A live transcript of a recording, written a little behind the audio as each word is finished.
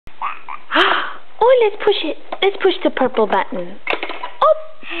Oh, let's push it. Let's push the purple button. Oh,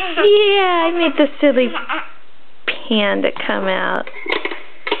 yeah, I made the silly panda come out.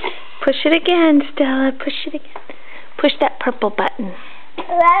 Push it again, Stella. Push it again. Push that purple button.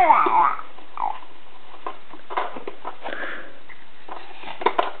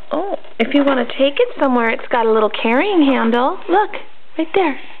 Oh, if you want to take it somewhere, it's got a little carrying handle. Look, right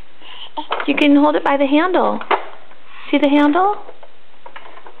there. You can hold it by the handle. See the handle?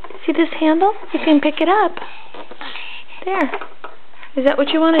 See this handle? You can pick it up. There. Is that what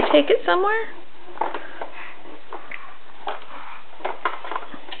you want to take it somewhere?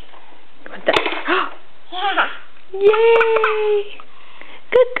 What the? Yay!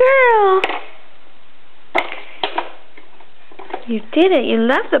 Good girl. You did it. You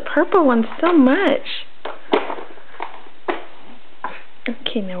love the purple one so much.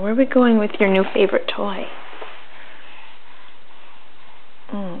 Okay, now where are we going with your new favorite toy?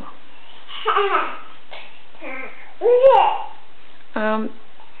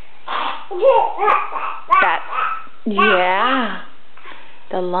 Yeah,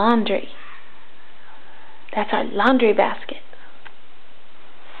 the laundry. That's our laundry basket.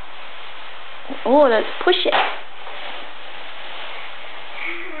 Oh, let's push it.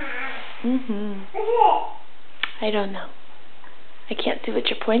 I don't know. I can't see what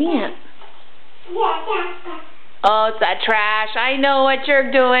you're pointing at. Oh, it's that trash. I know what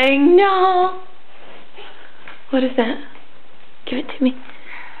you're doing. No. What is that? Give it to me.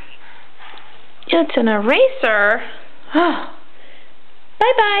 It's an eraser. Oh.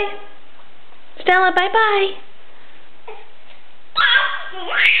 Bye-bye. Stella, bye-bye.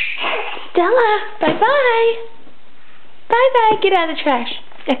 Stella, bye-bye. Bye-bye. Get out of the trash.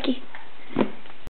 Yucky.